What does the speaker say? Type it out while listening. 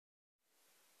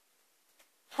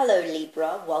Hello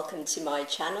Libra, welcome to my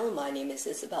channel. My name is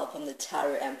Isabel from the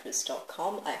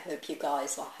TarotEmpress.com. I hope you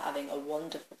guys are having a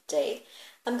wonderful day.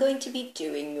 I'm going to be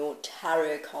doing your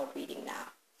tarot card reading now.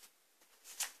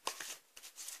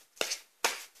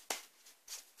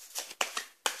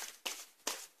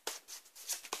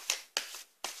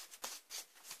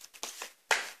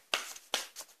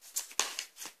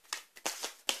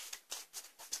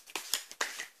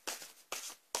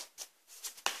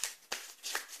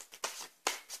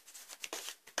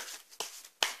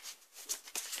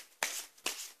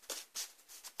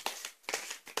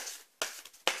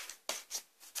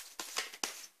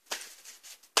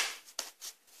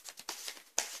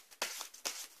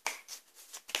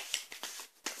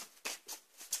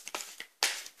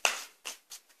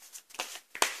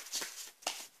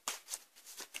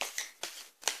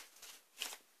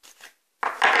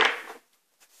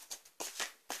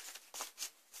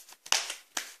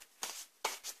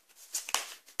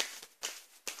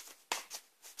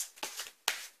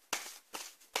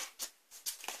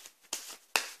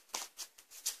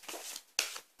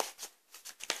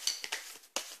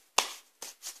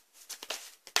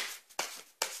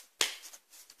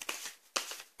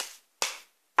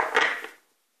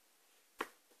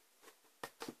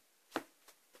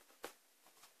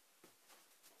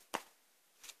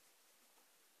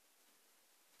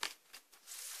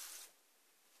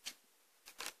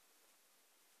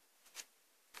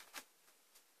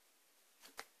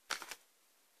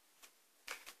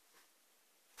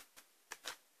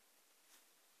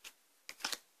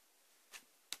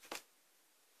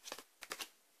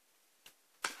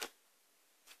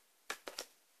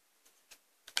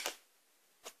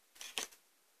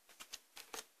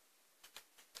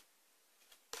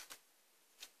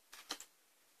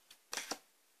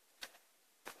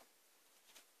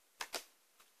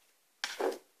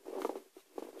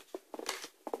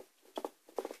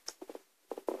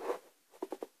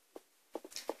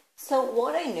 So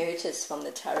what I noticed from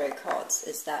the tarot cards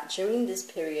is that during this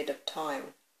period of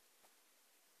time,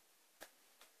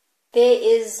 there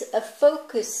is a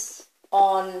focus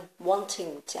on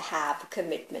wanting to have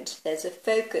commitment. There's a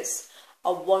focus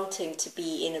on wanting to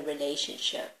be in a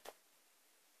relationship.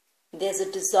 There's a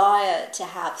desire to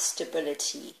have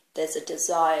stability. There's a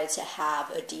desire to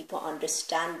have a deeper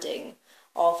understanding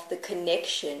of the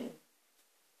connection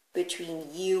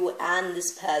between you and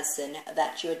this person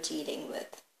that you're dealing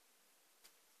with.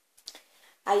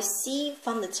 I see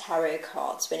from the tarot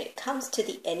cards, when it comes to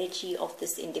the energy of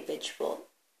this individual,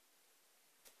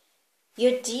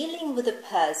 you're dealing with a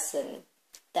person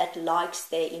that likes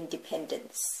their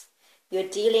independence. You're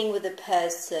dealing with a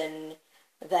person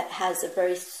that has a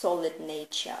very solid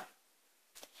nature.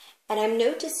 And I'm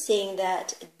noticing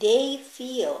that they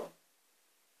feel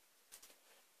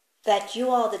that you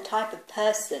are the type of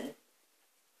person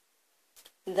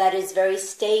that is very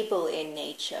stable in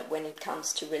nature when it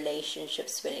comes to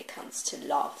relationships, when it comes to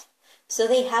love. So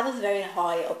they have a very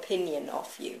high opinion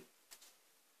of you.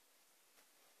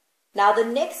 Now the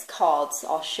next cards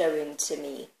are showing to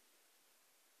me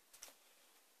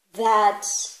that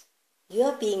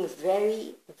you're being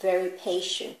very, very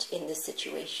patient in this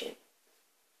situation.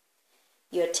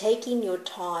 You're taking your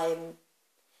time.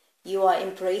 You are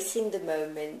embracing the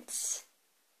moment.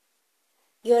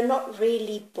 You're not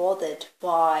really bothered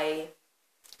by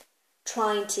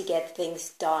trying to get things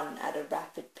done at a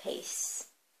rapid pace.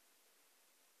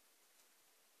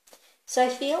 So I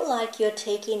feel like you're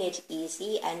taking it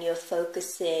easy and you're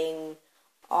focusing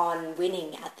on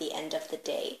winning at the end of the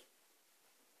day.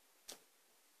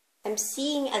 I'm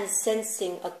seeing and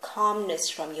sensing a calmness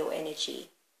from your energy.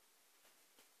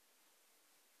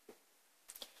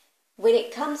 When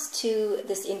it comes to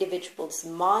this individual's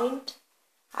mind,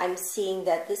 I'm seeing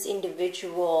that this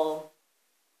individual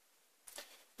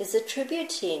is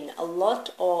attributing a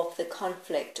lot of the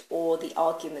conflict or the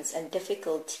arguments and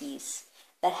difficulties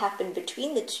that happen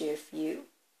between the two of you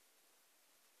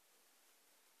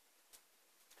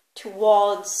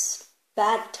towards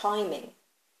bad timing,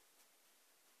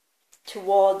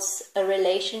 towards a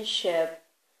relationship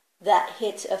that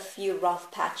hit a few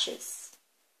rough patches.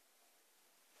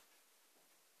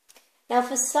 Now,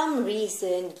 for some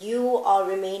reason, you are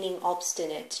remaining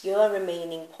obstinate, you are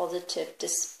remaining positive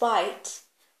despite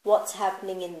what's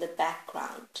happening in the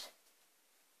background.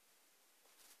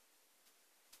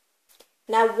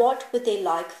 Now, what would they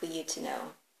like for you to know?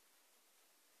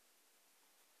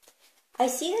 I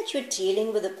see that you're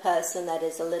dealing with a person that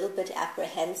is a little bit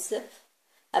apprehensive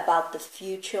about the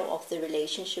future of the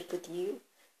relationship with you,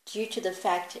 due to the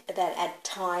fact that at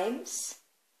times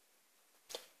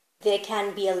there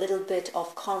can be a little bit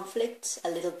of conflict, a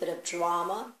little bit of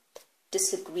drama,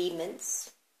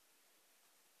 disagreements.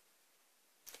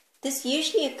 This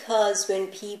usually occurs when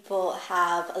people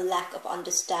have a lack of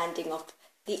understanding of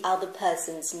the other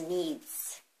person's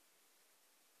needs.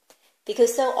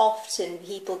 Because so often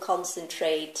people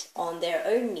concentrate on their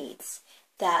own needs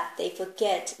that they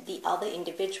forget the other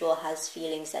individual has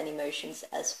feelings and emotions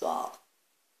as well.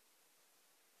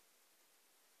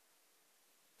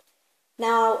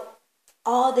 Now,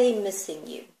 are they missing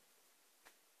you?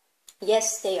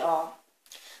 Yes, they are.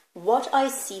 What I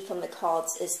see from the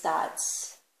cards is that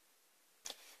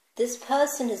this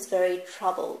person is very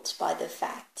troubled by the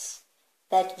fact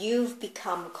that you've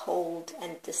become cold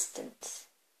and distant.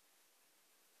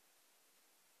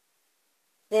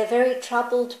 They're very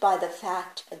troubled by the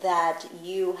fact that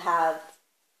you have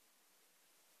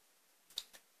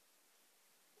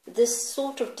this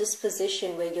sort of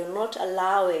disposition where you're not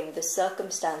allowing the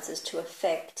circumstances to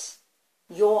affect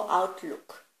your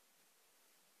outlook.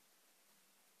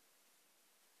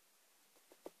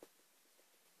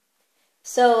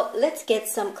 So let's get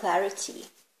some clarity.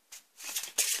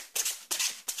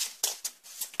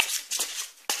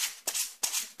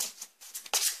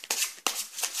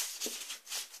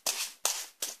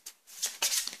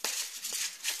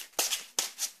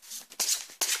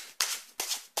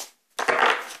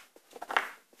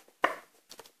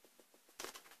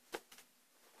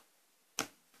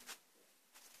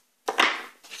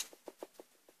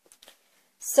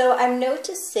 So I'm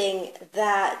noticing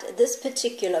that this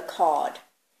particular card,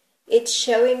 it's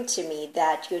showing to me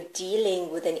that you're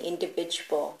dealing with an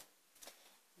individual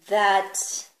that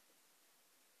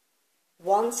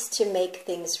wants to make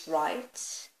things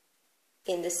right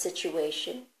in the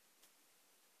situation.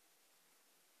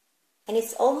 And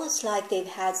it's almost like they've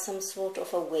had some sort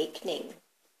of awakening.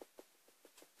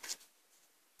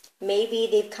 Maybe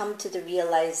they've come to the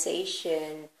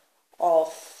realization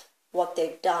of what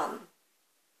they've done.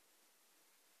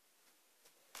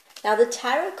 Now, the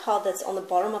tarot card that's on the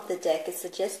bottom of the deck is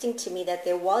suggesting to me that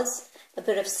there was a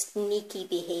bit of sneaky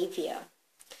behavior.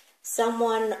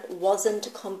 Someone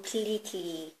wasn't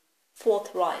completely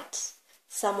forthright.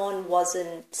 Someone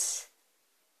wasn't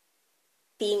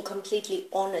being completely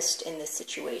honest in this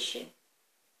situation.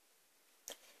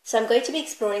 So I'm going to be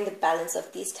exploring the balance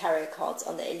of these tarot cards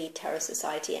on the Elite Tarot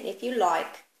Society. And if you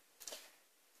like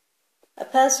a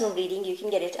personal reading, you can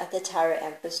get it at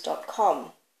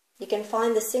thetarotempress.com. You can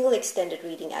find the single extended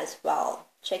reading as well.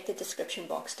 Check the description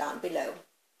box down below.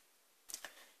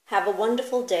 Have a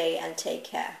wonderful day and take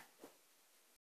care.